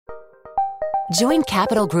Join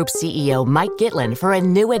Capital Group CEO Mike Gitlin for a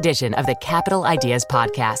new edition of the Capital Ideas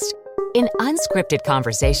Podcast. In unscripted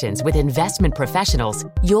conversations with investment professionals,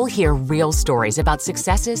 you'll hear real stories about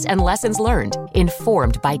successes and lessons learned,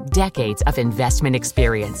 informed by decades of investment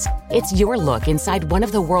experience. It's your look inside one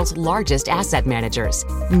of the world's largest asset managers.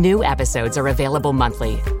 New episodes are available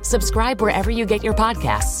monthly. Subscribe wherever you get your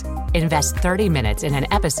podcasts. Invest 30 minutes in an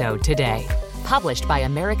episode today. Published by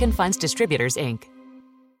American Funds Distributors, Inc.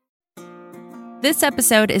 This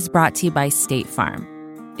episode is brought to you by State Farm.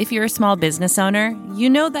 If you're a small business owner, you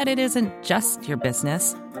know that it isn't just your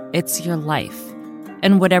business, it's your life.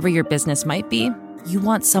 And whatever your business might be, you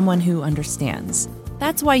want someone who understands.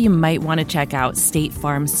 That's why you might want to check out State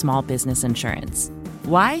Farm Small Business Insurance.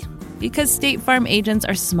 Why? Because State Farm agents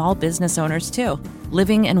are small business owners too,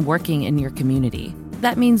 living and working in your community.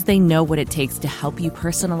 That means they know what it takes to help you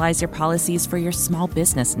personalize your policies for your small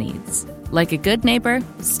business needs. Like a good neighbor,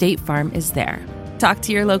 State Farm is there. Talk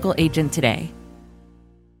to your local agent today.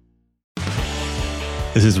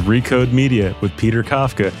 This is Recode Media with Peter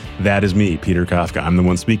Kafka. That is me, Peter Kafka. I'm the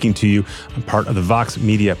one speaking to you. I'm part of the Vox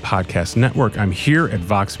Media Podcast Network. I'm here at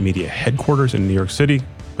Vox Media headquarters in New York City,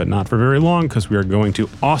 but not for very long because we are going to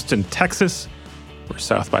Austin, Texas, where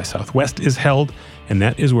South by Southwest is held. And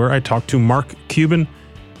that is where I talked to Mark Cuban.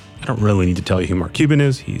 I don't really need to tell you who Mark Cuban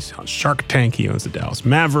is. He's on Shark Tank. He owns the Dallas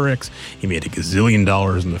Mavericks. He made $1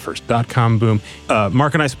 gazillion in the first .com boom.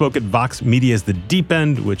 Mark and I spoke at Vox Media's The Deep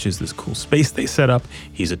End, which is this cool space they set up.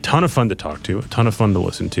 He's a ton of fun to talk to, a ton of fun to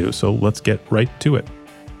listen to. So let's get right to it.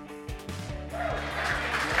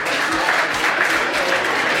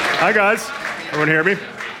 Hi, guys. Everyone hear me?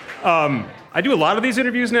 I do a lot of these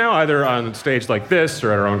interviews now, either on stage like this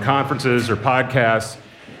or at our own conferences or podcasts.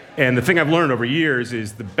 And the thing I've learned over years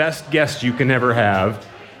is the best guest you can ever have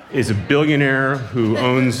is a billionaire who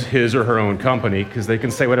owns his or her own company, because they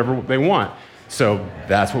can say whatever they want. So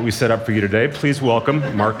that's what we set up for you today. Please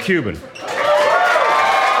welcome Mark Cuban. What's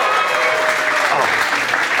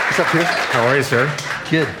up, Peter? How are you, sir?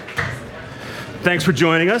 Good. Thanks for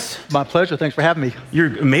joining us. My pleasure. Thanks for having me.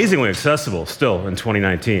 You're amazingly accessible still in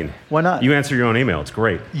 2019. Why not? You answer your own email. It's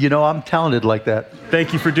great. You know, I'm talented like that.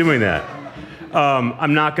 Thank you for doing that.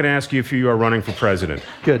 I'm not going to ask you if you are running for president.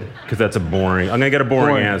 Good. Because that's I'm going to get a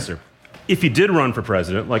boring answer. If you did run for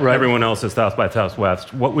president, like everyone else at South by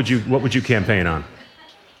Southwest, what would you campaign on?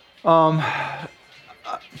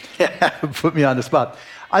 Put me on the spot.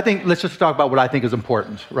 I think let's just talk about what I think is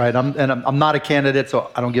important, right? I'm not a candidate, so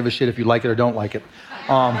I don't give a shit if you like it or don't like it.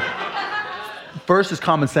 First is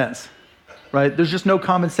common sense, right? There's just no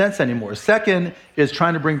common sense anymore. Second is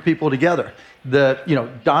trying to bring people together.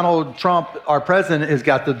 Donald Trump, our president, has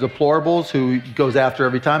got the deplorables who goes after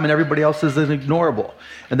every time, and everybody else is an ignorable.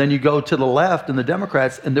 And then you go to the left and the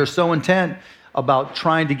Democrats, and they're so intent about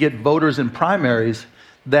trying to get voters in primaries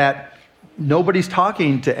that nobody's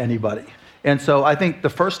talking to anybody. And so I think the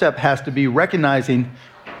first step has to be recognizing,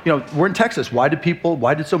 we're in Texas. Why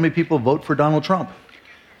did so many people vote for Donald Trump?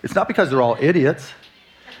 It's not because they're all idiots.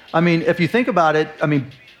 I mean, if you think about it,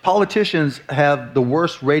 politicians have the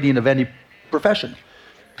worst rating of any profession.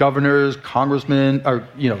 Governors, congressmen, or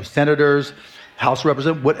senators, House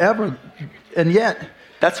representatives, whatever. And yet,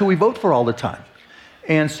 that's who we vote for all the time.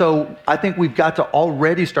 And so I think we've got to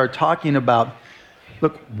already start talking about,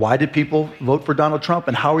 look, why did people vote for Donald Trump,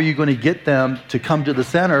 and how are you going to get them to come to the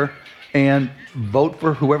center and vote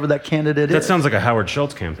for whoever that candidate is? That sounds like a Howard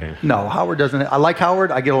Schultz campaign. No, Howard doesn't. I like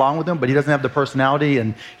Howard. I get along with him, but he doesn't have the personality,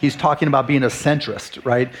 and he's talking about being a centrist,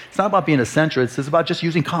 right? It's not about being a centrist. It's about just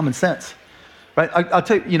using common sense, right? I'll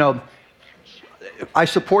tell you, I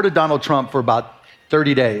supported Donald Trump for about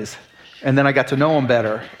 30 days, and then I got to know him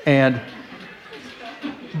better. And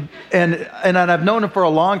I've known him for a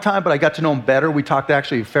long time, but I got to know him better. We talked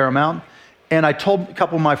actually a fair amount. And I told a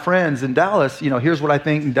couple of my friends in Dallas, here's what I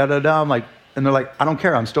think, and da-da-da. And they're like, I don't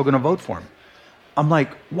care. I'm still going to vote for him. I'm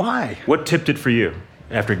like, why? What tipped it for you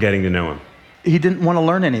after getting to know him? He didn't want to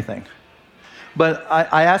learn anything. But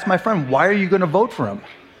I asked my friend, why are you going to vote for him?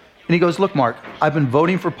 And he goes, look, Mark, I've been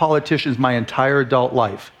voting for politicians my entire adult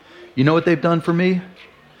life. You know what they've done for me?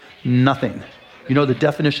 Nothing. You know the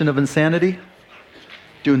definition of insanity?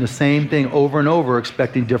 Doing the same thing over and over,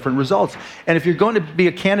 expecting different results. And if you're going to be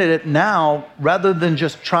a candidate now, rather than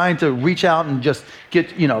just trying to reach out and just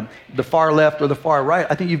get, the far left or the far right,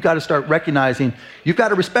 I think you've got to start recognizing, you've got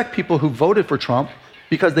to respect people who voted for Trump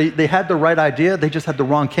because they had the right idea, they just had the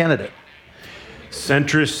wrong candidate.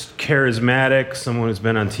 Centrist, charismatic, someone who's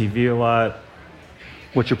been on TV a lot.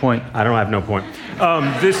 What's your point? I have no point.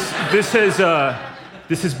 This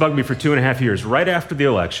has bugged me for 2.5 years. Right after the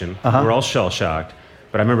election, we're all shell-shocked.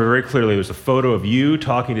 But I remember very clearly there was a photo of you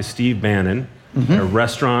talking to Steve Bannon at a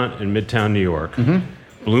restaurant in Midtown New York.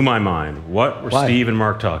 Blew my mind. What were Why? Steve and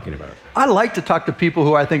Mark talking about? I like to talk to people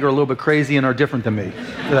who I think are a little bit crazy and are different than me.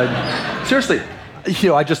 Seriously,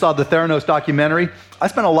 I just saw the Theranos documentary. I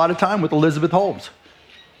spent a lot of time with Elizabeth Holmes.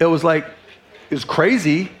 It was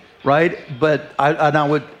crazy, right? But I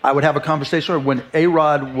would have a conversation with her when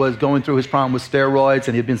A-Rod was going through his problem with steroids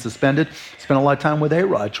and he had been suspended. Spent a lot of time with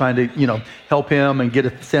A-Rod trying to, help him and get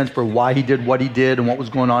a sense for why he did what he did and what was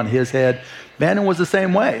going on in his head. Bannon was the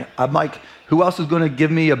same way. I'm like, who else is going to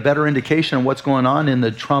give me a better indication of what's going on in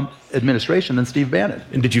the Trump administration than Steve Bannon?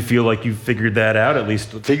 And did you feel like you figured that out, at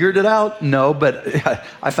least? Figured it out? No, but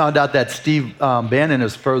I found out that Steve Bannon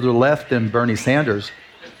is further left than Bernie Sanders.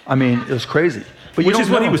 I mean, it was crazy. But Which is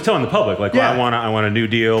what he was telling the public. Like, Yeah. well, I want a new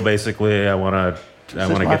deal, basically. I want to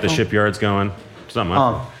get the shipyards going. It's not my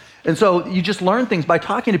fault. And so you just learn things by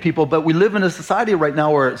talking to people, but we live in a society right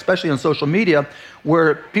now where, especially on social media,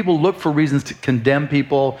 where people look for reasons to condemn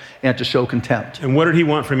people and to show contempt. And what did he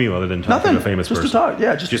want from you other than talking Nothing. to a famous person? Just to talk.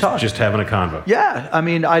 Yeah, just to talk. Just having a convo. Yeah, I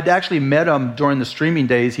mean, I'd actually met him during the streaming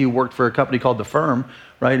days. He worked for a company called The Firm,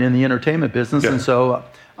 right, in the entertainment business. Yeah. And so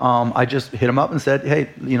I just hit him up and said, hey,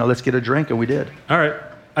 let's get a drink, and we did. All right.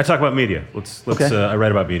 I talk about media. Let's. Okay. I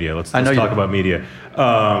write about media. Let's I know talk you do. about media.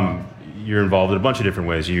 You're involved in a bunch of different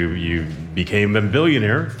ways. You became a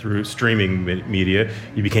billionaire through streaming media.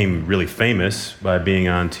 You became really famous by being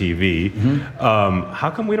on TV.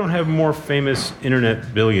 How come we don't have more famous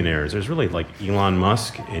internet billionaires? There's really like Elon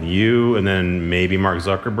Musk and you, and then maybe Mark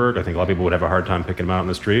Zuckerberg. I think a lot of people would have a hard time picking him out on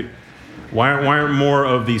the street. Why aren't more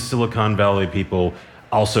of these Silicon Valley people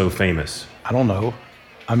also famous? I don't know.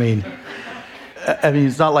 I mean,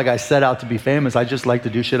 it's not like I set out to be famous. I just like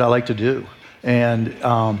to do shit I like to do. And,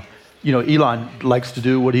 Elon likes to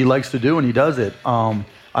do what he likes to do, and he does it. I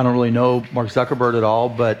don't really know Mark Zuckerberg at all,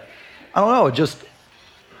 but I don't know.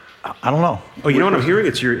 I don't know. Oh, you know what I'm hearing?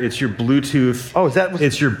 It's your Bluetooth. Oh, is that?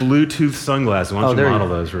 It's your Bluetooth sunglasses. Why don't you model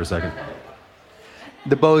those for a second?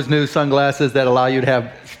 The Bose new sunglasses that allow you to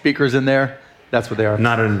have speakers in there. That's what they are.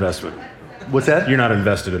 Not an investment. What's that? You're not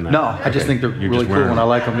invested in that. No, I just think they're really cool and I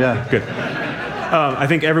like them. Yeah. Good. I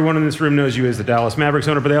think everyone in this room knows you as the Dallas Mavericks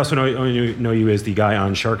owner, but they also know you as the guy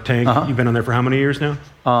on Shark Tank. You've been on there for how many years now?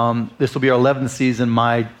 This will be our 11th season,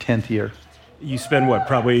 my 10th year. You spend what,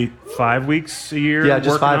 probably 5 weeks a year? Yeah, just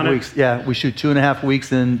working 5 on it? weeks. Yeah, we shoot 2.5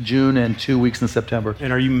 weeks in June and 2 weeks in September.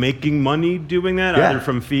 And are you making money doing that, Yeah. either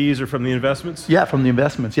from fees or from the investments? Yeah, from the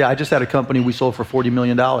investments. Yeah, I just had a company we sold for $40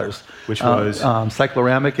 million. Which was?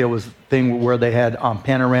 Cycloramic. It was a thing where they had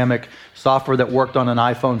panoramic software that worked on an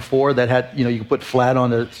iPhone 4 that had, you could put flat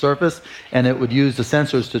on the surface, and it would use the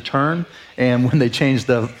sensors to turn. And when they changed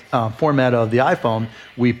the format of the iPhone,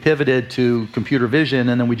 we pivoted to computer vision,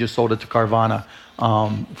 and then we just sold it to Carvana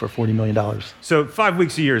for $40 million. So 5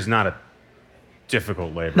 weeks a year is not a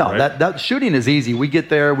difficult labor, No, right? that shooting is easy. We get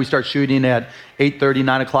there, we start shooting at 8:30,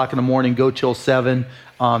 9 o'clock in the morning, go till 7,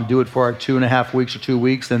 do it for our 2.5 weeks or 2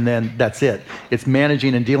 weeks, and then that's it. It's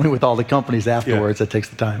managing and dealing with all the companies afterwards that takes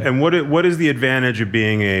the time. And what is the advantage of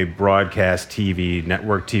being a broadcast TV,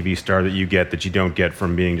 network TV star that you get that you don't get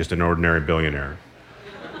from being just an ordinary billionaire?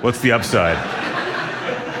 What's the upside?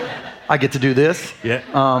 I get to do this. Yeah.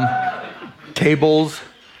 Cables,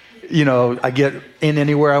 I get in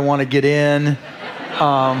anywhere I want to get in.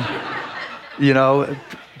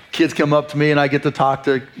 Kids come up to me and I get to talk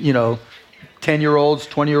to, 10-year-olds,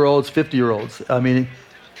 20-year-olds, 50-year-olds. I mean,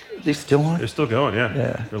 they still on? They're still going, yeah.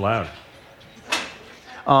 Yeah. They're loud.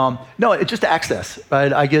 No, it's just access,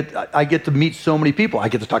 right? I get to meet so many people. I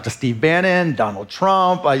get to talk to Steve Bannon, Donald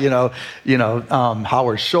Trump,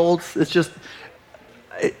 Howard Schultz. It's just,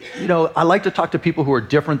 I like to talk to people who are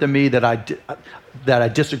different than me, that I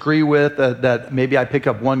disagree with, that maybe I pick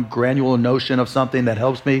up one granular notion of something that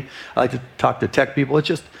helps me. I like to talk to tech people.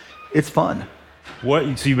 It's fun. So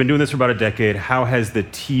you've been doing this for about a decade. How has the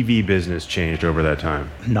TV business changed over that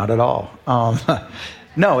time? Not at all.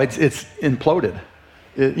 No, it's imploded.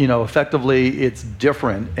 Effectively, it's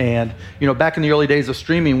different. And, back in the early days of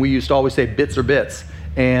streaming, we used to always say bits are bits.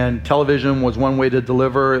 And television was one way to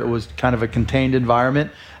deliver. It was kind of a contained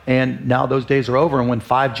environment. And now those days are over. And when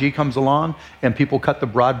 5G comes along and people cut the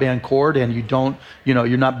broadband cord and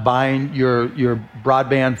you're not buying your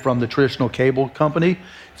broadband from the traditional cable company,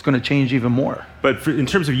 it's going to change even more. But in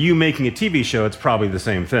terms of you making a TV show, it's probably the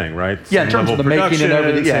same thing, right? Yeah, in terms of the making and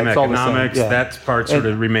everything. Yeah, same it's all the same. economics. Yeah. That part sort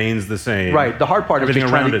of remains the same. Right. The hard part Everything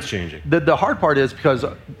is around it's changing. The hard part is because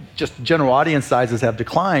just general audience sizes have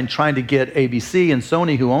declined, trying to get ABC and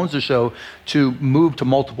Sony, who owns the show, to move to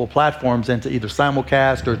multiple platforms and to either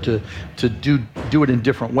simulcast or to do it in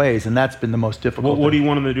different ways, and that's been the most difficult. What do you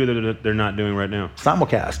want them to do that they're not doing right now?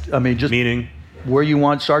 Simulcast. I mean, just meaning where you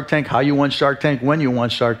want Shark Tank, how you want Shark Tank, when you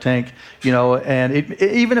want Shark Tank, and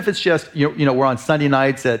even if it's just, we're on Sunday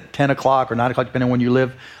nights at 10 o'clock or 9 o'clock, depending on when you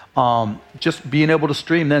live, just being able to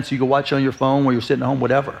stream then so you can watch it on your phone while you're sitting at home,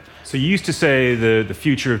 whatever. So you used to say the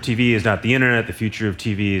future of TV is not the internet, the future of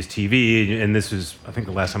TV is TV, and this was, I think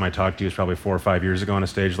the last time I talked to you was probably 4 or 5 years ago on a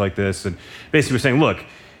stage like this, and basically we're saying, look,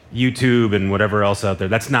 YouTube and whatever else out there,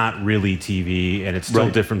 that's not really TV, and it's still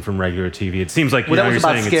different from regular TV. It seems like that was you're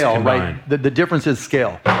about saying scale, it's right? The difference is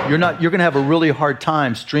scale. You're going to have a really hard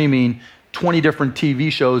time streaming 20 different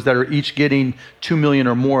TV shows that are each getting 2 million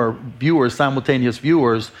or more viewers, simultaneous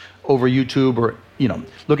viewers over YouTube, or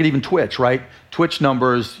look at even Twitch, right? Twitch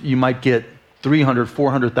numbers, you might get 300,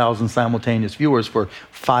 400,000 simultaneous viewers for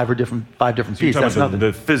five different pieces. That's nothing.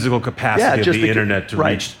 The physical capacity of the internet to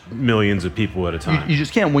right. reach millions of people at a time. You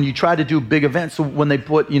just can't. When you try to do big events, so when they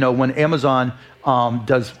put, when Amazon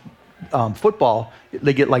does football,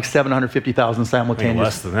 they get like 750,000 simultaneous.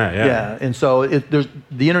 Less than that, yeah. Yeah, and so the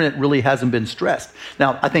internet really hasn't been stressed.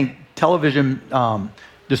 Now, I think television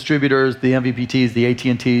distributors, the MVPTs, the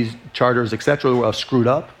AT&Ts, Charters, et cetera, are screwed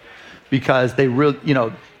up because they really,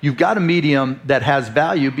 you've got a medium that has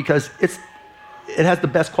value because it has the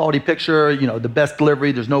best quality picture, the best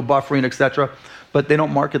delivery, there's no buffering, et cetera, but they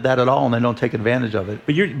don't market that at all and they don't take advantage of it.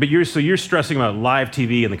 But you're stressing about live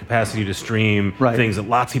TV and the capacity to stream things that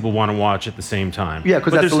lots of people want to watch at the same time. Yeah,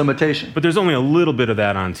 because that's the limitation. But there's only a little bit of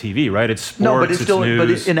that on TV, right? It's sports, no, but it's still,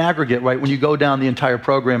 news. But in aggregate, right? When you go down the entire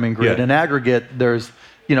programming grid, in aggregate, there's,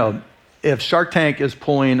 if Shark Tank is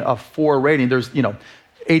pulling a 4 rating, there's,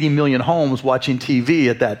 80 million homes watching TV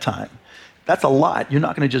at that time. That's a lot. You're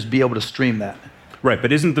not going to just be able to stream that. Right,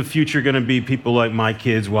 but isn't the future going to be people like my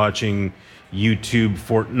kids watching YouTube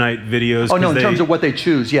Fortnite videos? Oh, no, in terms of what they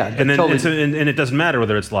choose, yeah. And then and it doesn't matter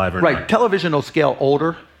whether it's live or not. Right, television will scale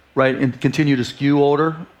older, right, and continue to skew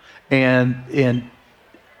older. And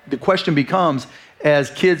the question becomes,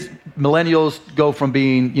 as kids, millennials go from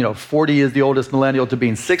being, 40 is the oldest millennial to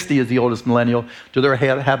being 60 is the oldest millennial, do their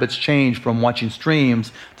habits change from watching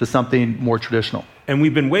streams to something more traditional? And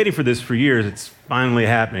we've been waiting for this for years. It's finally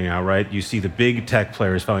happening now, right? You see the big tech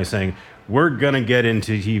players finally saying, we're going to get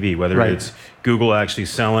into TV, whether it's Google actually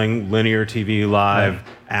selling linear TV live,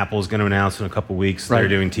 Apple's going to announce in a couple weeks they're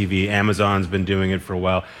doing TV, Amazon's been doing it for a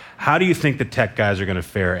while. How do you think the tech guys are going to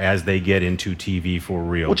fare as they get into TV for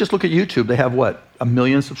real? Well, just look at YouTube. They have, 1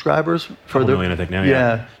 million subscribers? For the million, I think now,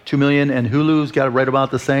 yeah. 2 million, and Hulu's got it right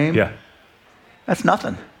about the same? Yeah. That's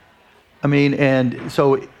nothing. I mean, and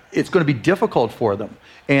so it's going to be difficult for them.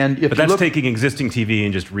 But that's taking existing TV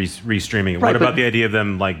and just restreaming it. What about the idea of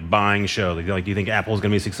them buying shows? Do you think Apple's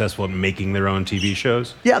going to be successful at making their own TV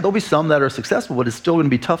shows? Yeah, there'll be some that are successful, but it's still going to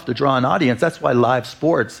be tough to draw an audience. That's why live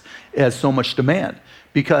sports has so much demand.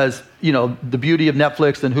 Because, the beauty of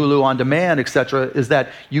Netflix and Hulu on demand, et cetera, is that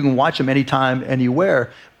you can watch them anytime,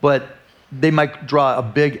 anywhere, but they might draw a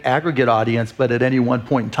big aggregate audience, but at any one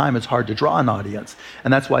point in time, it's hard to draw an audience.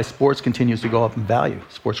 And that's why sports continues to go up in value,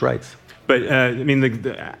 sports rights. But,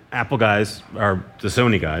 the Apple guys are the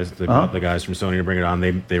Sony guys, the guys from Sony to bring it on.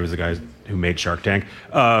 They were the guys who made Shark Tank.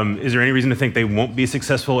 Is there any reason to think they won't be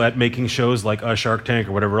successful at making shows like Shark Tank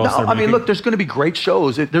or whatever else they're making? Look, there's going to be great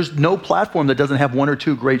shows. There's no platform that doesn't have 1 or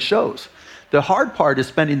 2 great shows. The hard part is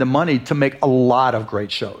spending the money to make a lot of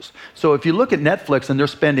great shows. So if you look at Netflix and they're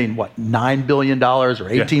spending, $9 billion or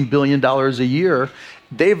 $18 billion a year,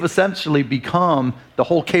 they've essentially become the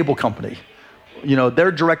whole cable company.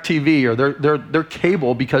 They're DirecTV or they're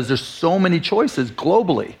cable because there's so many choices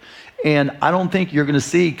globally. And I don't think you're going to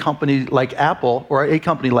see companies like Apple or a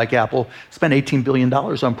company like Apple spend $18 billion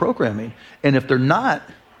on programming. And if they're not,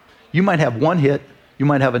 you might have one hit, you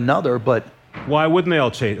might have another, but... Why wouldn't they all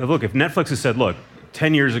change? Look, if Netflix has said, look,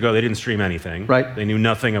 10 years ago they didn't stream anything. Right. They knew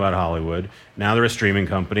nothing about Hollywood. Now they're a streaming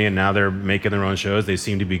company and now they're making their own shows. They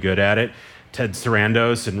seem to be good at it. Ted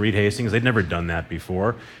Sarandos and Reed Hastings, they'd never done that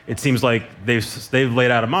before. It seems like they've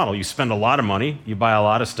laid out a model. You spend a lot of money, you buy a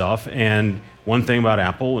lot of stuff, and one thing about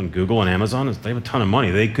Apple and Google and Amazon is they have a ton of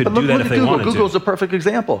money. They could do that if they wanted to. Google's a perfect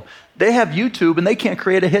example. They have YouTube, and they can't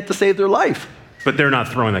create a hit to save their life. But they're not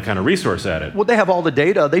throwing that kind of resource at it. Well, they have all the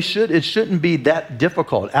data. It shouldn't be that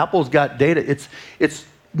difficult. Apple's got data. It's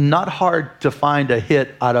not hard to find a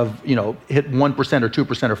hit out of, hit 1% or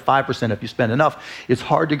 2% or 5% if you spend enough. It's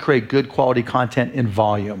hard to create good quality content in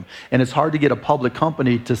volume. And it's hard to get a public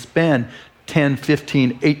company to spend $10,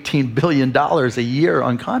 $15, $18 billion a year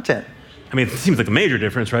on content. It seems like the major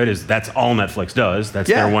difference, right, is that's all Netflix does. That's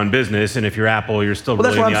their one business. And if you're Apple, you're still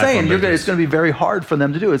really in the iPhone business. Well, that's what I'm saying. It's going to be very hard for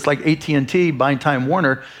them to do. It's like AT&T buying Time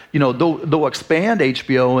Warner. They'll expand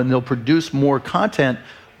HBO and they'll produce more content,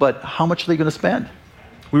 but how much are they going to spend?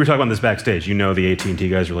 We were talking about this backstage. You know the AT&T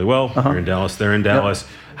guys really well. You're in Dallas. They're in Dallas.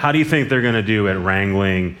 Yep. How do you think they're going to do at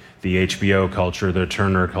wrangling the HBO culture, the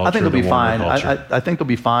Turner culture, I think they'll be fine. I think they'll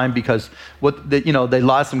be fine because they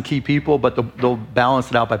lost some key people, but they'll balance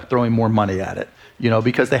it out by throwing more money at it.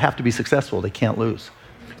 Because they have to be successful. They can't lose.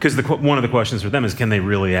 Because one of the questions for them is, can they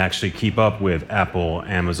really actually keep up with Apple,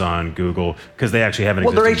 Amazon, Google? Because they actually have an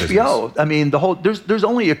existing business. Well, they're HBO. I mean, there's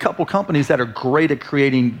only a couple companies that are great at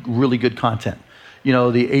creating really good content. The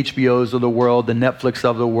HBOs of the world, the Netflix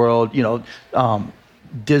of the world.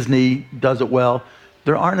 Disney does it well.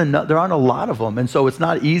 There aren't a lot of them, and so it's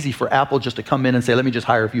not easy for Apple just to come in and say, "Let me just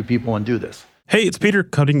hire a few people and do this." Hey, it's Peter,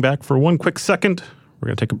 cutting back for one quick second. We're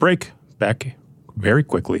going to take a break. Back very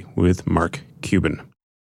quickly with Mark Cuban.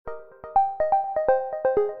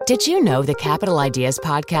 Did you know the Capital Ideas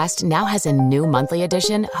podcast now has a new monthly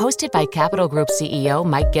edition hosted by Capital Group CEO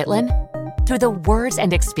Mike Gitlin? Through the words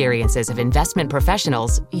and experiences of investment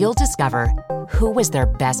professionals, you'll discover who was their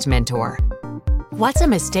best mentor, what's a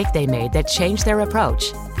mistake they made that changed their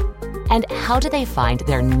approach, and how do they find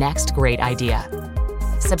their next great idea.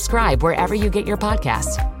 Subscribe wherever you get your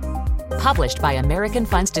podcasts. Published by American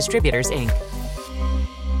Funds Distributors, Inc.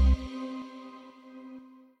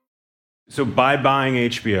 So by buying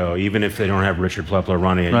HBO, even if they don't have Richard Plepler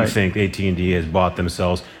running it, you think AT&T has bought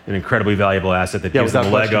themselves an incredibly valuable asset that gives them a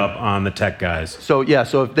leg up on the tech guys. So if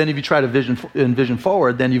you try to envision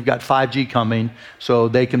forward, then you've got 5G coming, so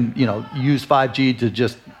they can use 5G to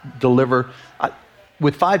just deliver.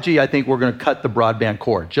 With 5G, I think we're going to cut the broadband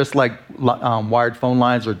cord. Just like wired phone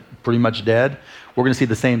lines are pretty much dead, we're going to see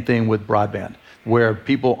the same thing with broadband, where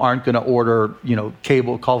people aren't going to order,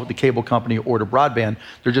 cable, call the cable company, order broadband.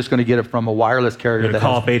 They're just going to get it from a wireless carrier. You're going to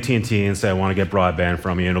call up AT&T and say, I want to get broadband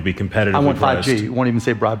from you, and it'll be competitive. I want 5G. You won't even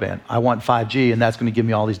say broadband. I want 5G, and that's going to give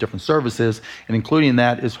me all these different services, and including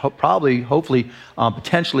that is hopefully,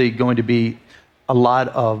 potentially going to be a lot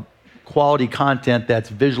of quality content that's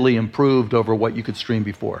visually improved over what you could stream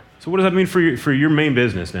before. So what does that mean for your main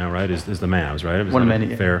business now, right? Is the Mavs, right? One of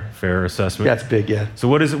many. Fair assessment. That's big, yeah. So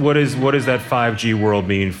what does that 5G world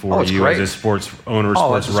mean for you great. as a sports owner,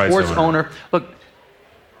 sports rights owner? Look,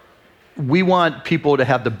 we want people to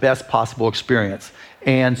have the best possible experience.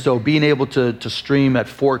 And so being able to stream at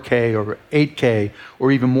 4K or 8K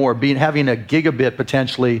or even more, having a gigabit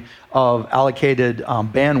potentially of allocated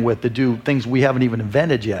bandwidth to do things we haven't even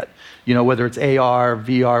invented yet, whether it's AR,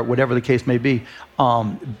 VR, whatever the case may be,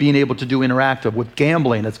 being able to do interactive with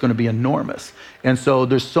gambling, that's going to be enormous. And so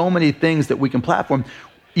there's so many things that we can platform.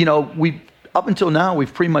 Up until now,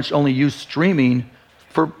 we've pretty much only used streaming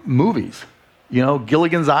for movies.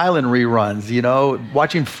 Gilligan's Island reruns,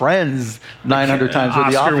 watching Friends 900 times or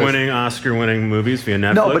The Office. Oscar-winning movies via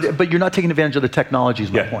Netflix. No, but you're not taking advantage of the technology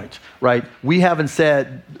is my point, right? We haven't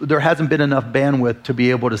said, there hasn't been enough bandwidth to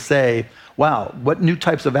be able to say, wow, what new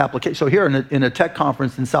types of applications? So here in a tech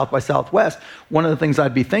conference in South by Southwest, one of the things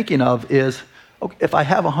I'd be thinking of is, okay, if I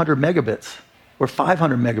have 100 megabits or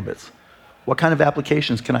 500 megabits, what kind of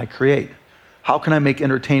applications can I create? How can I make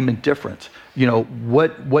entertainment different?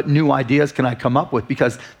 What new ideas can I come up with?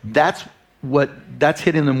 Because that's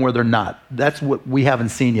hitting them where they're not. That's what we haven't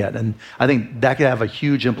seen yet, and I think that could have a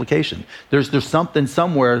huge implication. There's something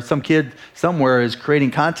somewhere, some kid somewhere is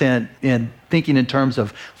creating content and thinking in terms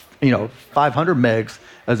of 500 megs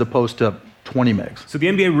as opposed to 20 megs. So the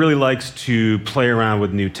NBA really likes to play around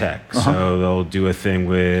with new tech. So they'll do a thing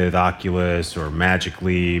with Oculus or Magic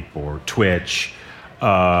Leap or Twitch.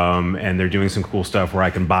 And they're doing some cool stuff where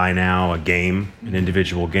I can buy now an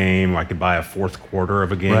individual game, or I could buy a fourth quarter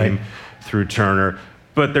of a game through Turner.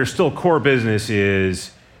 But their still core business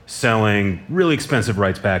is selling really expensive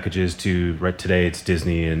rights packages to, today it's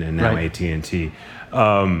Disney and now AT&T.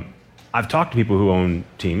 I've talked to people who own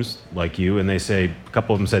teams like you, and they say, a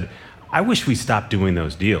couple of them said, I wish we stopped doing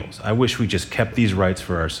those deals. I wish we just kept these rights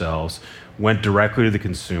for ourselves, went directly to the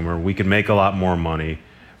consumer. We could make a lot more money.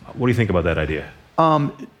 What do you think about that idea?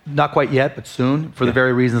 Not quite yet, but soon, for the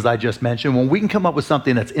very reasons I just mentioned. When we can come up with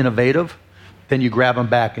something that's innovative, then you grab them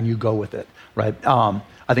back and you go with it, right? I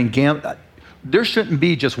think there shouldn't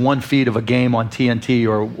be just one feed of a game on TNT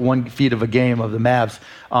or one feed of a game of the Mavs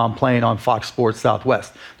playing on Fox Sports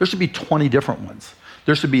Southwest. There should be 20 different ones.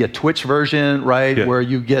 There should be a Twitch version, right, where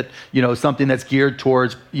you get, something that's geared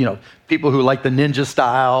towards, people who like the ninja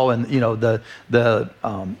style and,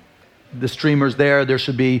 the streamers there. There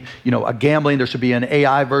should be, a gambling. There should be an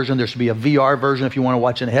AI version. There should be a VR version if you want to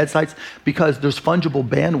watch in head sites, because there's fungible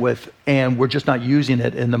bandwidth and we're just not using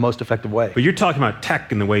it in the most effective way. But you're talking about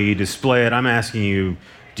tech and the way you display it. I'm asking you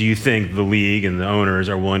do you think the league and the owners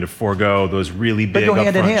are willing to forego those really big upfront checks? But go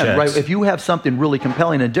hand in hand, right? If you have something really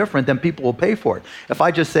compelling and different, then people will pay for it. If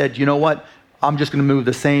I just said, you know what, I'm just going to move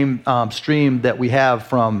the same stream that we have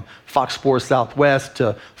from Fox Sports Southwest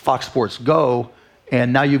to Fox Sports Go,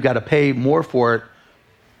 and now you've got to pay more for it,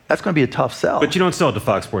 that's going to be a tough sell. But you don't sell it to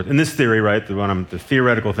Fox Sports. In this theory, right, the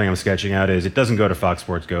theoretical thing I'm sketching out is it doesn't go to Fox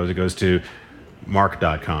Sports Go, it goes to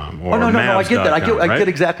Mark.com or no, I get that. Mavs.com, I get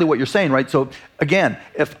exactly what you're saying, right? So again,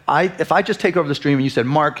 if I just take over the stream and you said,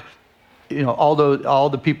 Mark, you know, all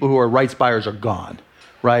the people who are rights buyers are gone,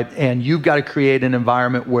 right? And you've got to create an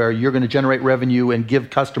environment where you're going to generate revenue and give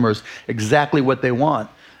customers exactly what they want,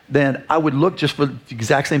 then I would look just for the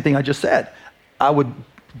exact same thing I just said. I would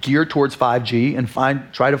gear towards 5G and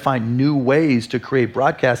try to find new ways to create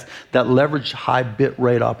broadcasts that leverage high bit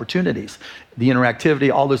rate opportunities. The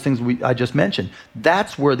interactivity, all those things I just mentioned.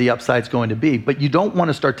 That's where the upside's going to be. But you don't want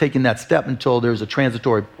to start taking that step until there's a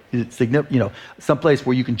transitory, someplace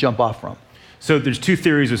where you can jump off from. So there's two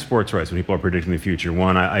theories of sports rights when people are predicting the future.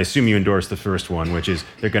 One, I assume you endorse the first one, which is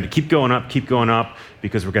they're going to keep going up,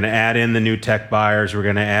 because we're going to add in the new tech buyers, we're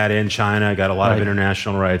going to add in China, got a lot of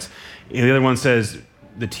international rights. And the other one says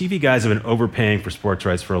the TV guys have been overpaying for sports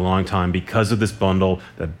rights for a long time because of this bundle.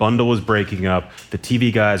 That bundle is breaking up. The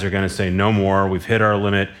TV guys are going to say no more, we've hit our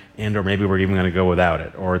limit, and or maybe we're even going to go without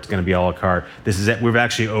it, or it's going to be a la carte. We've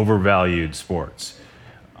actually overvalued sports.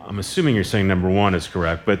 I'm assuming you're saying number one is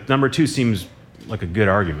correct, but number two seems like a good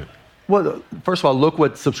argument. Well, first of all, look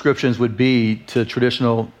what subscriptions would be to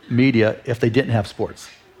traditional media if they didn't have sports.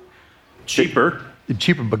 Cheaper,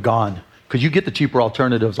 but gone, because you get the cheaper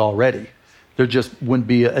alternatives already. There just wouldn't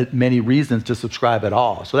be many reasons to subscribe at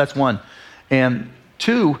all. So that's one. And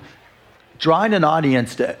two, drawing an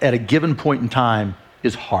audience at a given point in time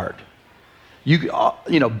is hard.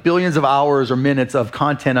 Billions of hours or minutes of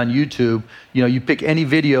content on YouTube, you pick any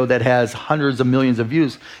video that has hundreds of millions of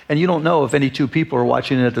views, and you don't know if any two people are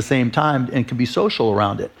watching it at the same time and can be social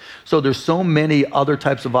around it. So there's so many other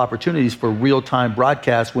types of opportunities for real-time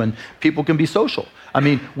broadcasts when people can be social. I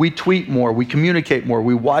mean, we tweet more, we communicate more,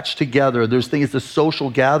 we watch together. There's things, the social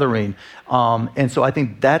gathering. And so I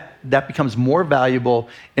think that becomes more valuable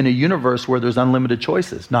in a universe where there's unlimited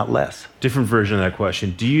choices, not less. Different version of that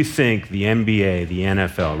question. Do you think the NBA, the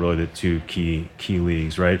NFL, really the two key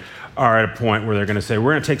leagues, right, are at a point where they're going to say,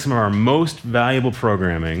 we're going to take some of our most valuable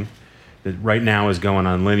programming that right now is going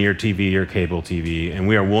on linear TV or cable TV, and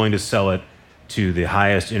we are willing to sell it to the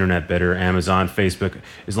highest internet bidder, Amazon, Facebook,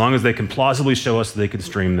 as long as they can plausibly show us that they can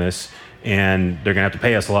stream this, and they're going to have to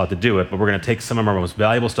pay us a lot to do it, but we're going to take some of our most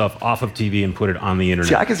valuable stuff off of TV and put it on the internet.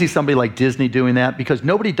 See, I can see somebody like Disney doing that because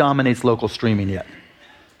nobody dominates local streaming yet.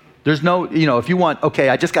 There's no, if you want, okay,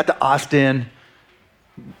 I just got to Austin,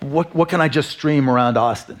 what can I just stream around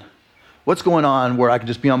Austin? What's going on where I can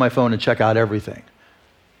just be on my phone and check out everything?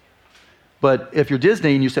 But if you're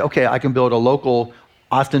Disney and you say, okay, I can build a local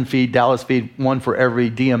Austin feed, Dallas feed, one for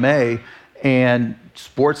every DMA, and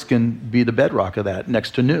sports can be the bedrock of that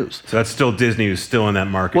next to news. So that's still Disney who's still in that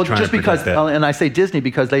market. Well, trying just to because, that. And I say Disney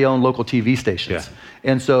because they own local TV stations.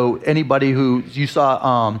 Yeah. And so anybody who, you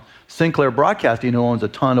saw Sinclair Broadcasting, who owns a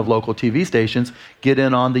ton of local TV stations, get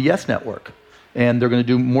in on the Yes Network. And they're going to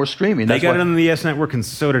do more streaming. They got it on the Yes Network, and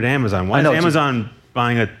so did Amazon. Why is Amazon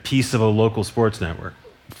buying a piece of a local sports network?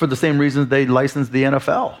 For the same reasons they licensed the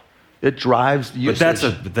NFL. It drives usage.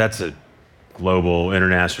 But that's a global,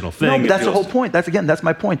 international thing. No, but that's the whole point. That's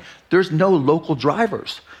my point. There's no local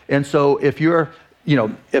drivers. And so if you're,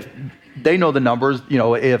 if they know the numbers,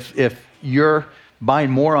 if you're buying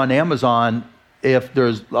more on Amazon, if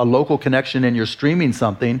there's a local connection and you're streaming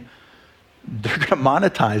something, they're going to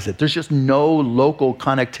monetize it. There's just no local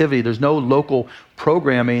connectivity. There's no local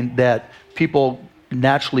programming that people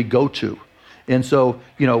naturally go to. And so,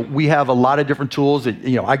 we have a lot of different tools.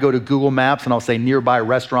 I go to Google Maps and I'll say nearby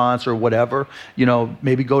restaurants or whatever,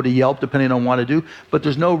 maybe go to Yelp depending on what I do. But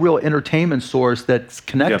there's no real entertainment source that's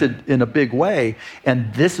connected in a big way.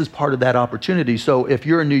 And this is part of that opportunity. So if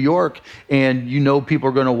you're in New York and people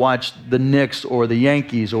are going to watch the Knicks or the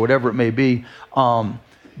Yankees or whatever it may be,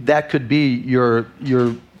 that could be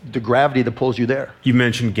the gravity that pulls you there. You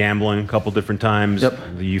mentioned gambling a couple different times. Yep.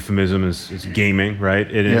 The euphemism is gaming, right?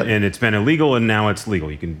 And it's been illegal, and now it's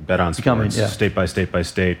legal. You can bet on sports state by state by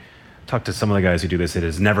state. Talk to some of the guys who do this. It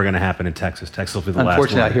is never going to happen in Texas. Texas will be the last one.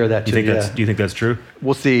 Unfortunately, I hear that too. Do you think that's true?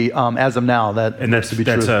 We'll see. As of now, that's to be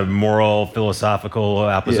true. That's a moral, philosophical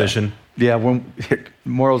opposition? Yeah,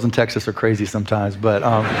 morals in Texas are crazy sometimes, but...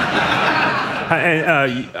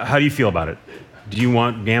 how do you feel about it? Do you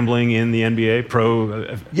want gambling in the NBA?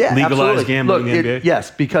 Legalize absolutely. gambling in the NBA?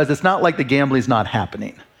 Yes, because it's not like the gambling's not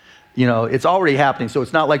happening. It's already happening. So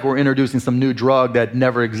it's not like we're introducing some new drug that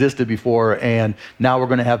never existed before, and now we're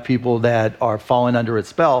going to have people that are falling under its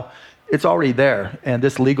spell. It's already there, and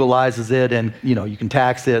this legalizes it, and you can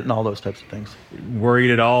tax it and all those types of things.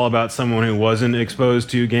 Worried at all about someone who wasn't exposed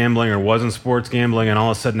to gambling or wasn't sports gambling, and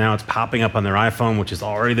all of a sudden now it's popping up on their iPhone, which is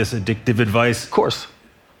already this addictive advice? Of course.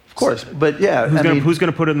 But yeah, who's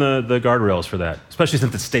going to put in the guardrails for that, especially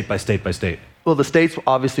since it's state by state by state? Well, the states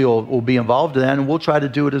obviously will be involved in that, and we'll try to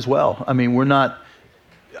do it as well. I mean,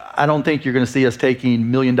 I don't think you're going to see us taking $1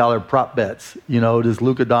 million prop bets. Does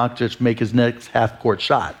Luka Doncic make his next half-court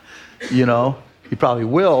shot? He probably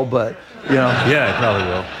will, but, Yeah, he probably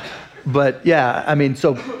will. But yeah, I mean,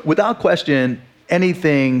 so without question,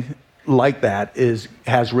 anything like that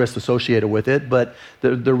has risks associated with it, but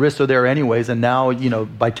the risks are there anyways, and now,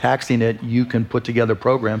 by taxing it, you can put together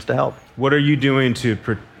programs to help. What are you doing to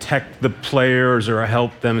protect the players or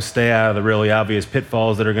help them stay out of the really obvious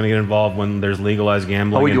pitfalls that are going to get involved when there's legalized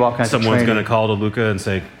gambling? We do all kinds of training. Someone's going to call to Luka and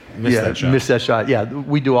say, miss that shot. Yeah,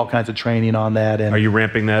 we do all kinds of training on that. And are you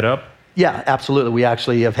ramping that up? Yeah, absolutely. We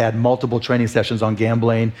actually have had multiple training sessions on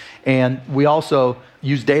gambling, and we also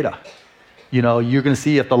use data. You're going to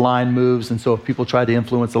see if the line moves, and so if people try to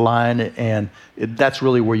influence the line, and that's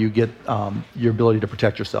really where you get your ability to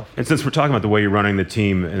protect yourself. And since we're talking about the way you're running the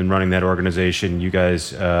team and running that organization, you guys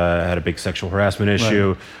had a big sexual harassment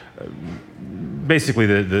issue. Right. Basically,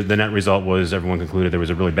 the net result was everyone concluded there was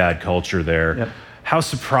a really bad culture there. Yep. How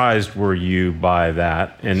surprised were you by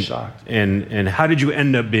that? And shocked. And how did you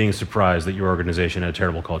end up being surprised that your organization had a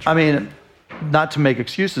terrible culture? I mean, not to make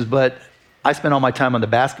excuses, but I spent all my time on the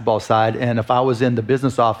basketball side, and if I was in the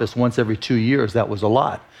business office once every 2 years, that was a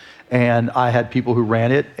lot. And I had people who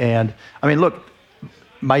ran it, and I mean, look,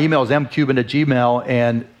 my email is mcuban@gmail,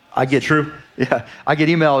 and I get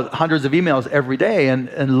hundreds of emails every day,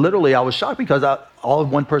 and literally I was shocked because all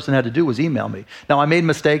one person had to do was email me. Now, I made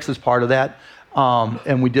mistakes as part of that,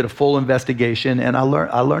 and we did a full investigation, and I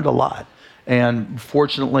learned a lot. And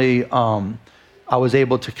fortunately, I was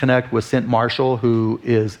able to connect with Cint Marshall, who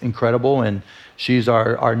is incredible, and she's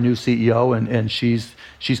our new CEO, and she's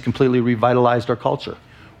completely revitalized our culture.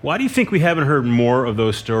 Why do you think we haven't heard more of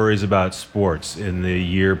those stories about sports in the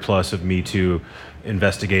year plus of Me Too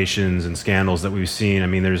investigations and scandals that we've seen? I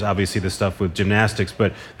mean, there's obviously the stuff with gymnastics,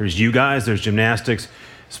 but there's you guys, there's gymnastics.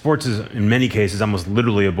 Sports is, in many cases, almost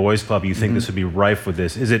literally a boys' club. You think this would be rife with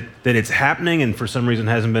this. Is it that it's happening and for some reason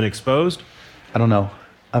hasn't been exposed? I don't know.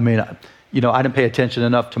 I mean, I didn't pay attention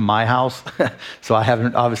enough to my house, so I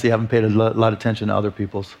obviously haven't paid a lot of attention to other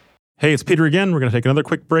people's. Hey, it's Peter again. We're going to take another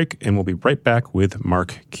quick break, and we'll be right back with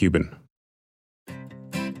Mark Cuban.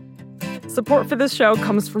 Support for this show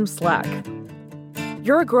comes from Slack.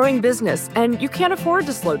 You're a growing business, and you can't afford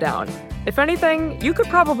to slow down. If anything, you could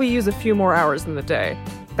probably use a few more hours in the day.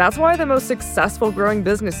 That's why the most successful growing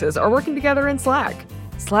businesses are working together in Slack.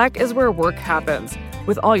 Slack is where work happens,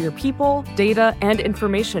 with all your people, data, and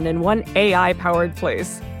information in one AI-powered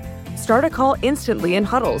place. Start a call instantly in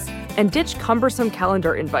huddles and ditch cumbersome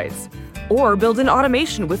calendar invites. Or build an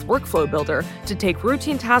automation with Workflow Builder to take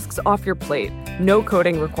routine tasks off your plate. No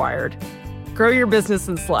coding required. Grow your business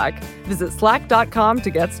in Slack. Visit slack.com to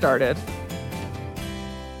get started.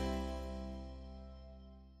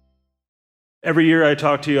 Every year I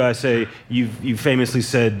talk to you, I say, you famously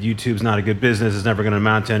said YouTube's not a good business, it's never going to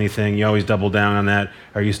amount to anything. You always double down on that.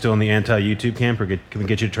 Are you still in the anti-YouTube camp, or can we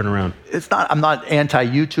get you to turn around? I'm not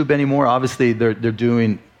anti-YouTube anymore. Obviously, they're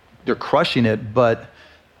crushing it, but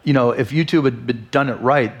if YouTube had done it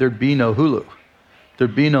right, there'd be no Hulu.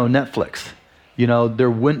 There'd be no Netflix.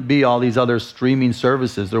 There wouldn't be all these other streaming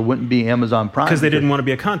services. There wouldn't be Amazon Prime. Because they didn't want to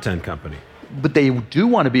be a content company. But they do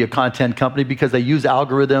want to be a content company because they use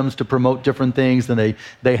algorithms to promote different things, and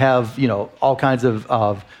they have all kinds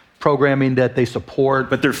of programming that they support.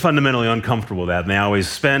 But they're fundamentally uncomfortable with that, and they always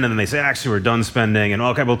spend, and then they say, actually, we're done spending, and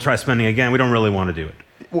okay, we'll try spending again. We don't really want to do it.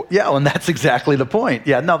 Well, yeah, and that's exactly the point.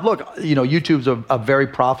 Yeah, now look, YouTube's a very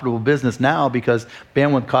profitable business now because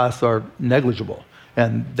bandwidth costs are negligible.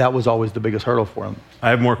 And that was always the biggest hurdle for them. I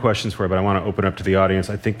have more questions for you, but I want to open up to the audience.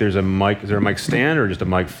 I think there's a mic. Is there a mic stand or just a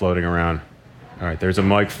mic floating around? All right, there's a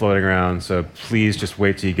mic floating around, so please just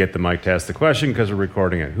wait till you get the mic to ask the question because we're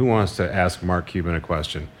recording it. Who wants to ask Mark Cuban a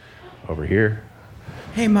question? Over here.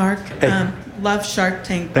 Hey, Mark. Hey. Love Shark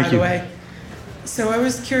Tank, Thank by the you. way. So I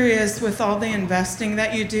was curious, with all the investing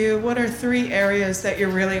that you do, what are 3 areas that you're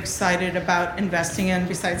really excited about investing in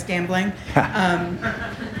besides gambling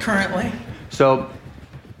currently? So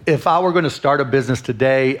if I were going to start a business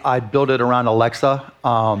today, I'd build it around Alexa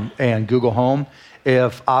and Google Home.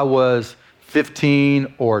 If I was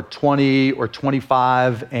 15 or 20 or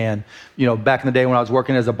 25. And, back in the day when I was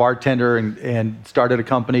working as a bartender and started a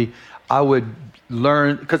company, I would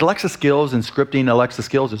learn, because Alexa skills and scripting Alexa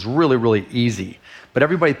skills is really, really easy. But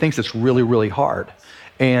everybody thinks it's really, really hard.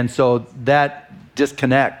 And so that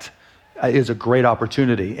disconnect is a great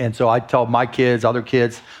opportunity. And so I tell my kids, other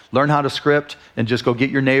kids, learn how to script and just go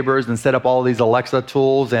get your neighbors and set up all these Alexa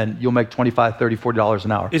tools and you'll make $25, $30, $40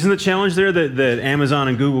 an hour. Isn't the challenge there that Amazon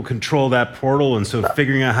and Google control that portal, and so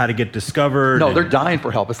figuring out how to get discovered? No, they're dying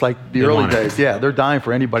for help. It's like the early days. Yeah, they're dying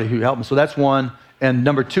for anybody who helps them. So that's one. And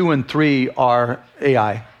number 2 and 3 are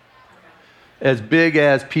AI. As big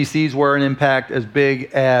as PCs were an impact, as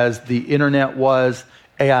big as the internet was,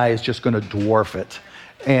 AI is just going to dwarf it.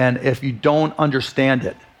 And if you don't understand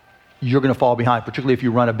it, you're going to fall behind, particularly if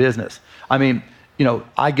you run a business. I mean,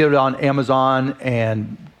 I get it on Amazon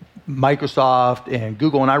and Microsoft and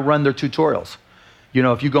Google, and I run their tutorials.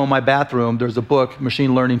 If you go in my bathroom, there's a book,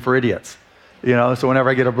 Machine Learning for Idiots. So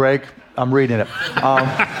whenever I get a break, I'm reading it.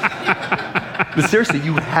 But seriously,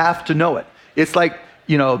 you have to know it. It's like,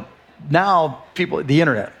 now people, the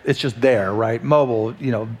internet, it's just there, right? Mobile,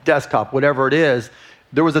 desktop, whatever it is.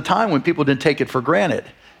 There was a time when people didn't take it for granted.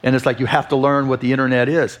 And it's like you have to learn what the internet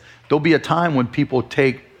is. There'll be a time when people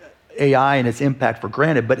take AI and its impact for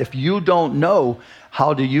granted. But if you don't know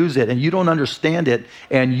how to use it and you don't understand it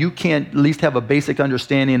and you can't at least have a basic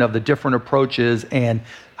understanding of the different approaches and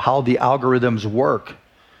how the algorithms work,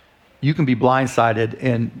 you can be blindsided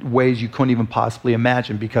in ways you couldn't even possibly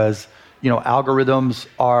imagine because, algorithms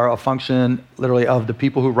are a function literally of the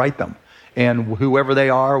people who write them. And whoever they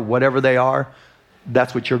are, whatever they are,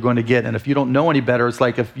 that's what you're going to get. And if you don't know any better, it's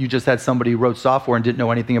like if you just had somebody who wrote software and didn't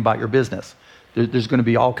know anything about your business. There's going to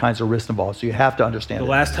be all kinds of risks involved, so you have to understand it.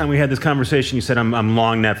 The last time we had this conversation, you said, I'm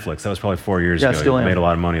long Netflix. That was probably 4 years ago. Still am. You made a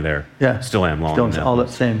lot of money there. Yeah. Still am long Netflix. All the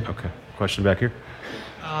same. Okay. Question back here?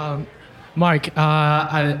 Mark,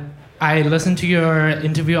 I listened to your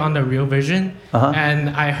interview on the Real Vision,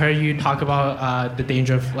 and I heard you talk about the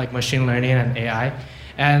danger of machine learning and AI.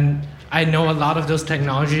 And I know a lot of those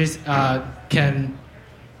technologies can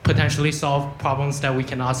potentially solve problems that we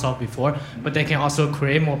cannot solve before, but they can also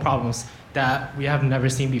create more problems that we have never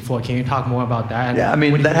seen before. Can you talk more about that? Yeah,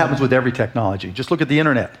 that happens with every technology. Just look at the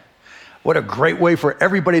internet. What a great way for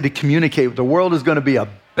everybody to communicate. The world is going to be a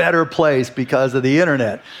better place because of the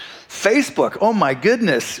internet. Facebook, oh my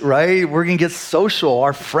goodness, right? We're going to get social.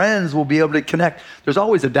 Our friends will be able to connect. There's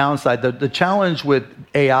always a downside. The challenge with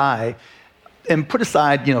AI, and put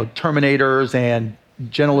aside, Terminators and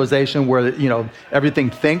generalization where, everything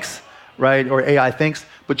thinks, right? Or AI thinks.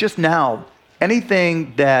 But just now,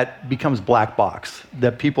 anything that becomes black box,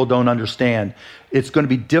 that people don't understand, it's going to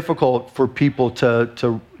be difficult for people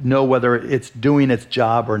to know whether it's doing its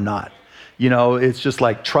job or not. It's just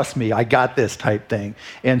like, trust me, I got this type thing.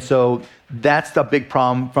 And so that's the big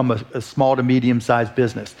problem from a small to medium-sized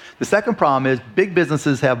business. The second problem is big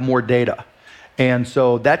businesses have more data. And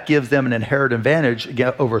so that gives them an inherent advantage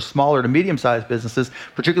over smaller to medium-sized businesses,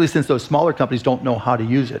 particularly since those smaller companies don't know how to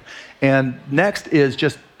use it. And next is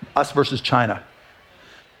just us versus China.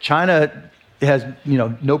 China has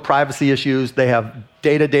no privacy issues. They have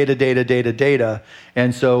data.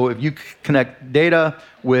 And so if you connect data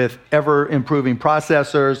with ever-improving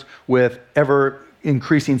processors, with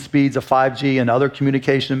ever-increasing speeds of 5G and other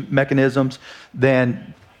communication mechanisms,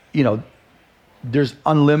 then, there's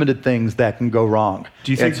unlimited things that can go wrong.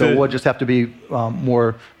 Do you think so we'll just have to be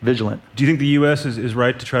more vigilant. Do you think the U.S. is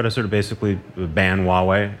right to try to sort of basically ban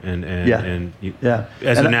Huawei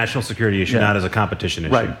as a national security issue, not as a competition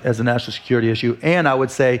issue? Right, as a national security issue. And I would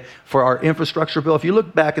say for our infrastructure bill, if you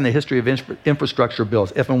look back in the history of infrastructure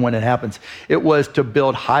bills, if and when it happens, it was to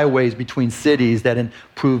build highways between cities that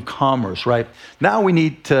improve commerce, right? Now we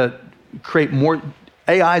need to create more.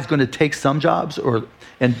 AI is going to take some jobs,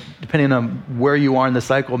 and depending on where you are in the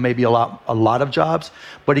cycle, maybe a lot of jobs,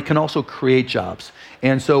 but it can also create jobs.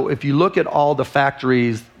 And so if you look at all the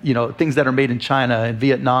factories, things that are made in China and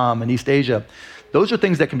Vietnam and East Asia, those are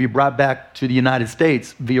things that can be brought back to the United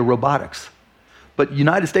States via robotics. But the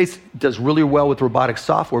United States does really well with robotic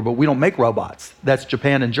software, but we don't make robots. That's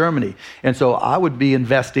Japan and Germany. And so I would be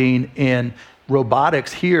investing in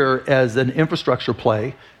robotics here as an infrastructure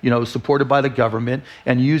play, supported by the government,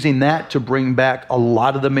 and using that to bring back a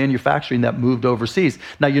lot of the manufacturing that moved overseas.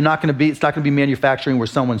 Now, it's not going to be manufacturing where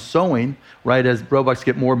someone's sewing, right? As robots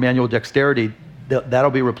get more manual dexterity, that'll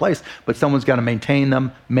be replaced. But someone's got to maintain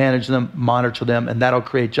them, manage them, monitor them, and that'll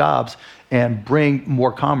create jobs and bring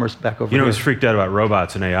more commerce back over here. Who's freaked out about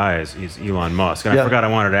robots and AI is Elon Musk. And I forgot I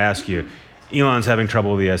wanted to ask you, Elon's having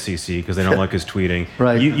trouble with the SEC because they don't like his tweeting.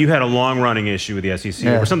 Right. You had a long-running issue with the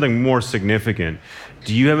SEC or something more significant.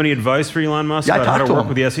 Do you have any advice for Elon Musk about how to work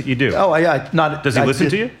with the SEC? You do? Oh, yeah. Does he listen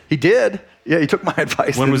to you? He did. Yeah, he took my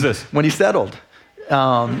advice. When was this? When he settled.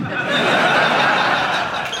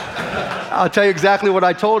 I'll tell you exactly what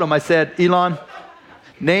I told him. I said, Elon,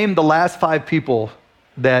 name the last 5 people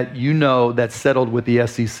that you know that settled with the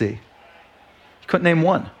SEC. He couldn't name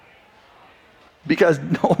one. Because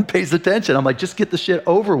no one pays attention. I'm like, just get the shit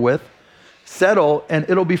over with, settle, and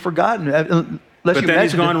it'll be forgotten. But then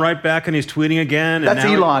he's gone right back and he's tweeting again. That's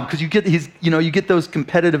Elon, because you get those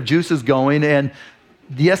competitive juices going, and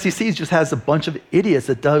the SEC just has a bunch of idiots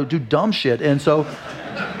that do dumb shit, and so.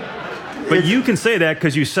 But you can say that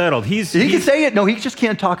because you settled. He can say it. No, he just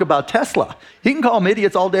can't talk about Tesla. He can call them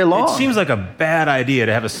idiots all day long. It seems like a bad idea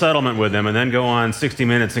to have a settlement with them and then go on 60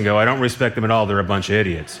 Minutes and go, I don't respect them at all. They're a bunch of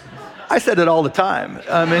idiots. I said it all the time.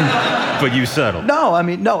 I mean, but you settled.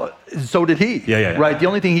 No. So did he. Yeah. Right. The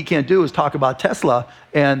only thing he can't do is talk about Tesla,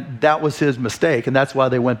 and that was his mistake, and that's why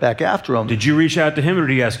they went back after him. Did you reach out to him, or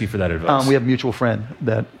did he ask you for that advice? We have a mutual friend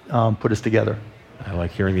that put us together. I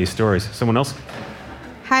like hearing these stories. Someone else?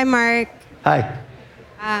 Hi, Mark. Hi.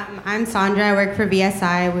 I'm Sandra. I work for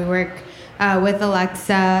BSI. We work with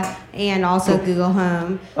Alexa and also Google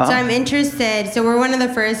Home. So I'm interested. So we're one of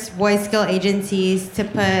the first voice skill agencies to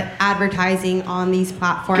put advertising on these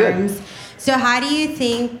platforms. Good. So how do you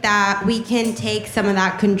think that we can take some of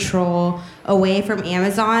that control away from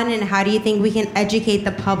Amazon, and how do you think we can educate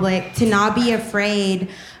the public to not be afraid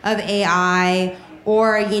of AI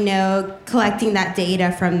or, collecting that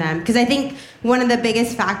data from them? Because I think one of the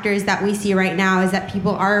biggest factors that we see right now is that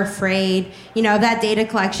people are afraid, of that data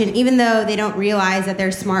collection, even though they don't realize that their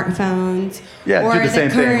smartphones or the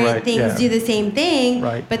current things do the same thing.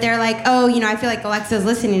 Right. But they're like, I feel like Alexa's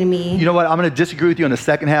listening to me. You know what? I'm going to disagree with you in the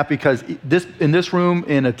second half, because in this room,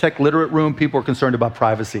 in a tech literate room, people are concerned about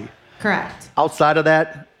privacy. Correct. Outside of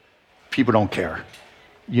that, people don't care.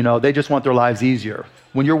 They just want their lives easier.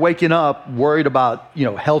 When you're waking up worried about,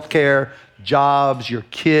 healthcare, jobs, your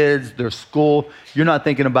kids, their school, you're not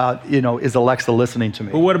thinking about, is Alexa listening to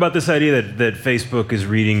me? Well, what about this idea that Facebook is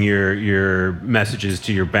reading your messages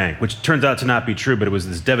to your bank, which turns out to not be true, but it was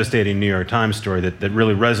this devastating New York Times story that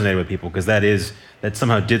really resonated with people, because that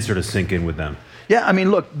somehow did sort of sink in with them. Yeah, I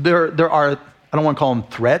mean, look, there are, I don't want to call them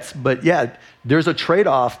threats, but yeah, there's a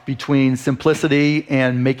trade-off between simplicity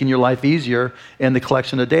and making your life easier and the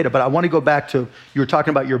collection of data. But I want to go back to, you were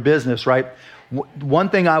talking about your business, right? One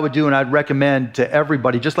thing I would do, and I'd recommend to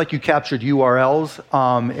everybody, just like you captured URLs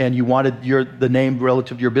and you wanted the name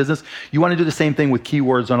relative to your business, you want to do the same thing with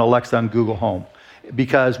keywords on Alexa and Google Home.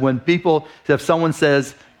 Because if someone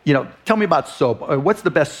says, tell me about soap, or what's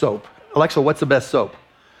the best soap? Alexa, what's the best soap?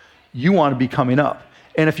 You want to be coming up.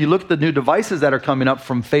 And if you look at the new devices that are coming up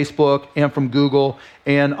from Facebook and from Google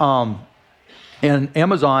and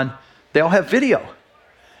Amazon, they all have video.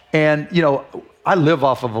 And, I live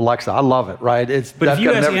off of Alexa. I love it, right? But if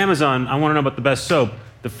you ask Amazon, I want to know about the best soap,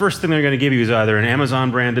 the first thing they're going to give you is either an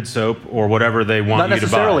Amazon-branded soap or whatever they want you to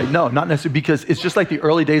buy. No, not necessarily, because it's just like the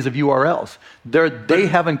early days of URLs. They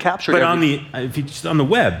haven't captured everything. But on the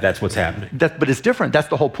web, that's what's happening. But it's different. That's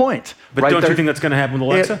the whole point. But don't you think that's going to happen with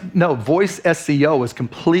Alexa? No, voice SEO is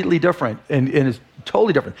completely different and is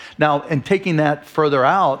totally different. Now, and taking that further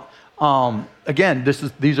out, again,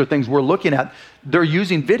 these are things we're looking at. They're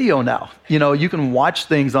using video now. You can watch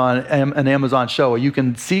things on an Amazon show, or you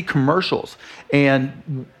can see commercials.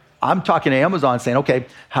 And I'm talking to Amazon saying, okay,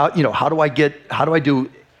 how do I do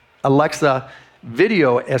Alexa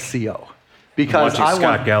video SEO? Because I'm watching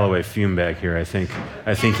Scott Galloway fume back here. I think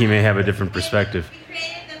he may have a different perspective. We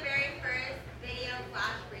created the very first video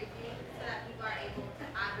flash briefing so that people are able to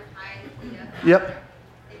advertise video. Yep.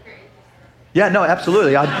 Yeah, no,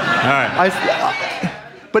 absolutely. All right.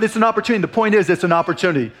 But it's an opportunity. The point is, it's an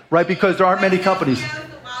opportunity, right? Because there aren't many companies.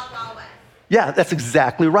 Yeah, that's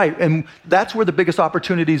exactly right. And that's where the biggest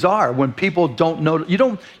opportunities are, when people don't know. You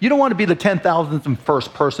don't want to be the 10,000th and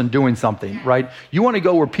first person doing something, right? You want to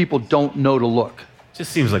go where people don't know to look. It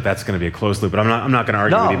just seems like that's going to be a closed loop, but I'm not going to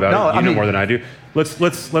argue with you about it. You know more than I do. Let's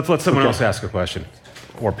let someone else ask a question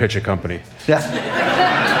or pitch a company. Yeah.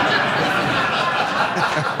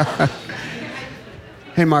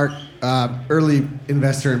 Hey, Mark. Early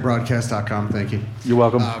investor in broadcast.com. Thank you. You're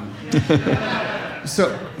welcome.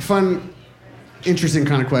 So, fun, interesting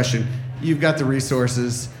kind of question. You've got the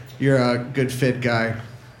resources. You're a good fit guy.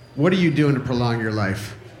 What are you doing to prolong your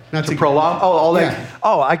life? Not to prolong? Oh, all that. Yeah.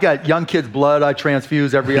 Oh, I got young kids' blood I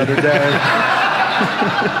transfuse every other day.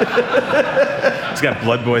 He's got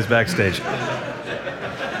blood boys backstage.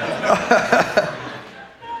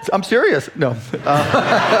 I'm serious. No.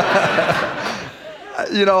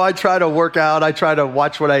 I try to work out. I try to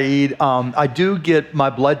watch what I eat. I do get my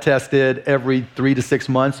blood tested every 3 to 6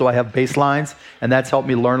 months, so I have baselines, and that's helped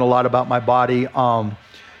me learn a lot about my body. And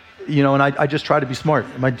I just try to be smart.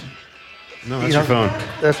 No, that's your phone.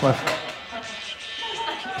 That's my...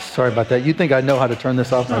 Sorry about that. You think I know how to turn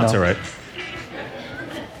this off? No, that's all right.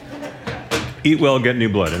 Eat well, get new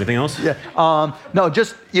blood. Anything else? Yeah. No,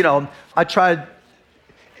 just, I tried...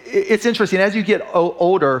 It's interesting. As you get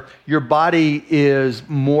older, your body is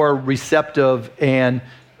more receptive and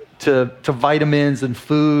to vitamins and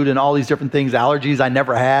food and all these different things, allergies I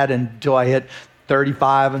never had until I hit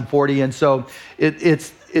 35 and 40. And so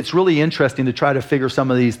it's really interesting to try to figure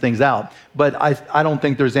some of these things out. But I don't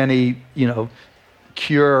think there's any,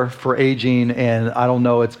 cure for aging, and I don't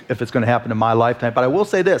know if it's going to happen in my lifetime. But I will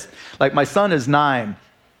say this, like my son is 9,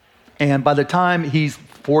 and by the time he's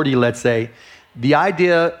 40, let's say, the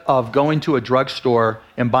idea of going to a drugstore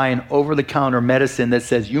and buying over-the-counter medicine that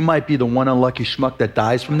says you might be the one unlucky schmuck that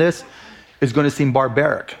dies from this is going to seem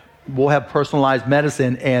barbaric. We'll have personalized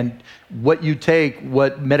medicine, and what you take,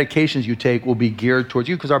 what medications you take will be geared towards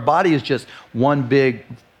you, because our body is just one big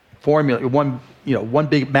formula, one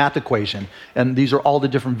big math equation, and these are all the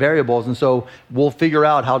different variables, and so we'll figure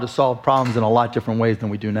out how to solve problems in a lot different ways than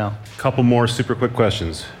we do now. Couple more super quick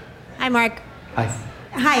questions. Hi, Mark. Hi.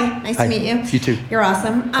 Hi, nice to meet you. You too. You're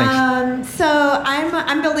awesome. Thanks. So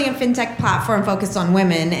I'm building a fintech platform focused on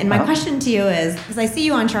women, and my question to you is, because I see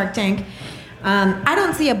you on Shark Tank, I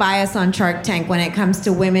don't see a bias on Shark Tank when it comes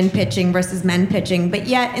to women pitching versus men pitching, but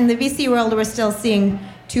yet in the VC world, we're still seeing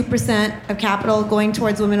 2% of capital going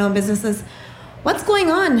towards women-owned businesses. What's going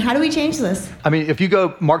on? How do we change this? I mean, if you go,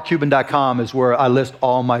 markcuban.com is where I list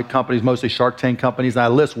all my companies, mostly Shark Tank companies, and I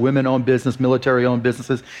list women-owned business, military-owned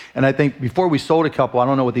businesses, and I think before we sold a couple, I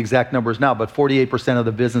don't know what the exact number is now, but 48% of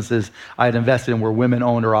the businesses I had invested in were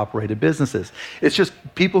women-owned or operated businesses. It's just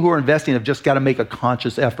people who are investing have just got to make a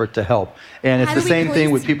conscious effort to help. And it's the same thing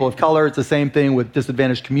with people of color. It's the same thing with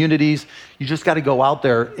disadvantaged communities. You just got to go out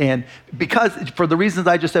there, and because for the reasons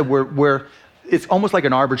I just said, it's almost like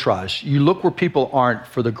an arbitrage. You look where people aren't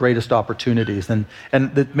for the greatest opportunities, and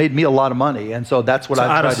that made me a lot of money, and so that's what I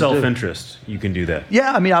try to do. Out of self-interest, you can do that.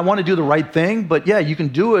 Yeah, I mean, I want to do the right thing, but yeah, you can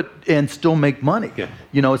do it and still make money. Yeah.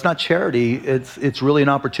 It's not charity, it's really an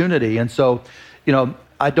opportunity, and so,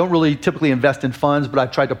 I don't really typically invest in funds, but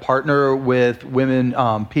I've tried to partner with women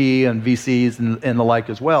PE and VCs and the like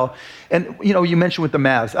as well. And, you mentioned with the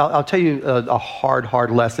Mavs, I'll tell you a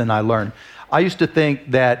hard lesson I learned. I used to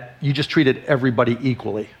think that you just treated everybody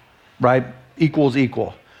equally, right? Equals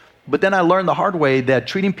equal. But then I learned the hard way that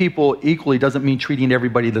treating people equally doesn't mean treating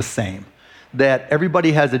everybody the same. That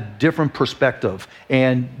everybody has a different perspective,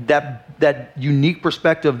 and that unique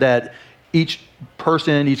perspective that each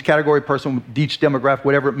person, each category person, each demographic,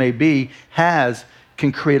 whatever it may be,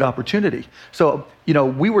 can create opportunity. So,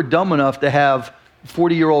 we were dumb enough to have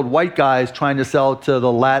 40-year-old white guys trying to sell to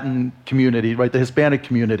the Latin community, right, the Hispanic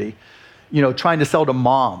community. Trying to sell to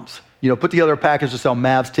moms. Put together a package to sell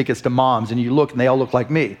Mavs tickets to moms, and you look, and they all look like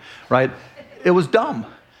me, right? It was dumb.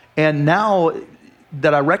 And now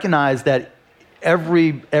that I recognize that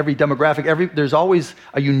every demographic, there's always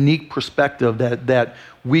a unique perspective that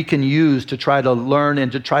we can use to try to learn and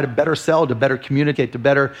to try to better sell, to better communicate, to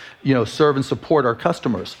better, serve and support our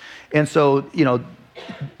customers. And so,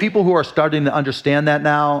 people who are starting to understand that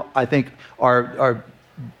now, I think are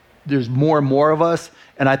there's more and more of us,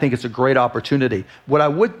 and I think it's a great opportunity.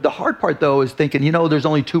 The hard part though is thinking, there's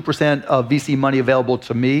only 2% of VC money available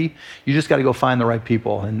to me. You just got to go find the right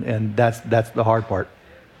people, and that's the hard part.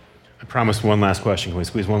 I promised one last question. Can we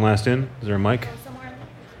squeeze one last in? Is there a mic?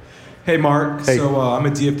 Hey, Mark. Hey. So I'm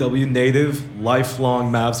a DFW native,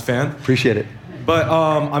 lifelong Mavs fan. Appreciate it. But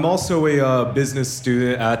I'm also a business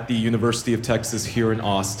student at the University of Texas here in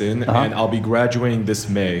Austin, and I'll be graduating this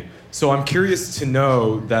May. So I'm curious to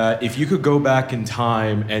know that if you could go back in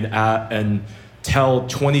time and tell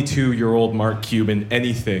 22-year-old Mark Cuban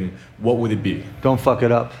anything, what would it be? Don't fuck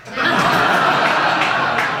it up.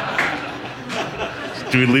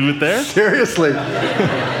 Do we leave it there? Seriously.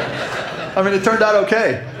 I mean, it turned out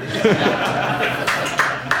okay.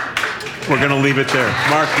 We're going to leave it there.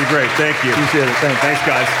 Mark, you're great. Thank you. Appreciate it. Thanks,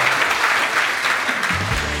 guys.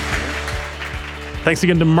 Thanks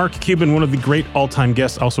again to Mark Cuban, one of the great all-time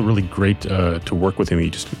guests. Also really great to work with him.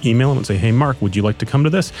 You just email him and say, hey, Mark, would you like to come to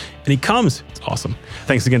this? And he comes. It's awesome.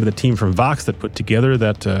 Thanks again to the team from Vox that put together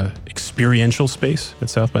that experiential space at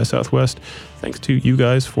South by Southwest. Thanks to you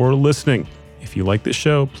guys for listening. If you like this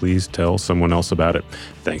show, please tell someone else about it.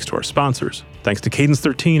 Thanks to our sponsors. Thanks to Cadence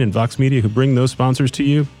 13 and Vox Media who bring those sponsors to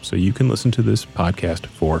you so you can listen to this podcast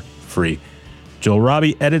for free. Joel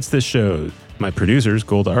Robbie edits this show. My producers,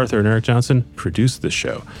 Golda Arthur and Eric Johnson, produce this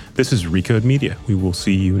show. This is Recode Media. We will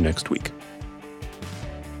see you next week.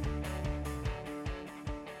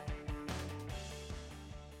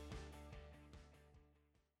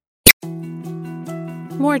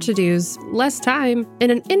 More to-dos, less time,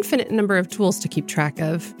 and an infinite number of tools to keep track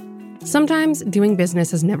of. Sometimes doing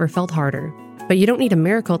business has never felt harder, but you don't need a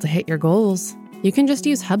miracle to hit your goals. You can just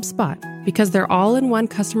use HubSpot, because their all-in-one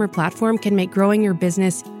customer platform can make growing your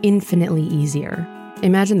business infinitely easier.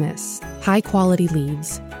 Imagine this: high-quality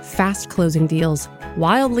leads, fast closing deals,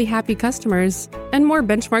 wildly happy customers, and more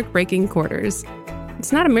benchmark-breaking quarters.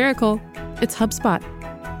 It's not a miracle, it's HubSpot.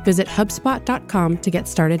 Visit HubSpot.com to get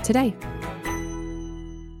started today.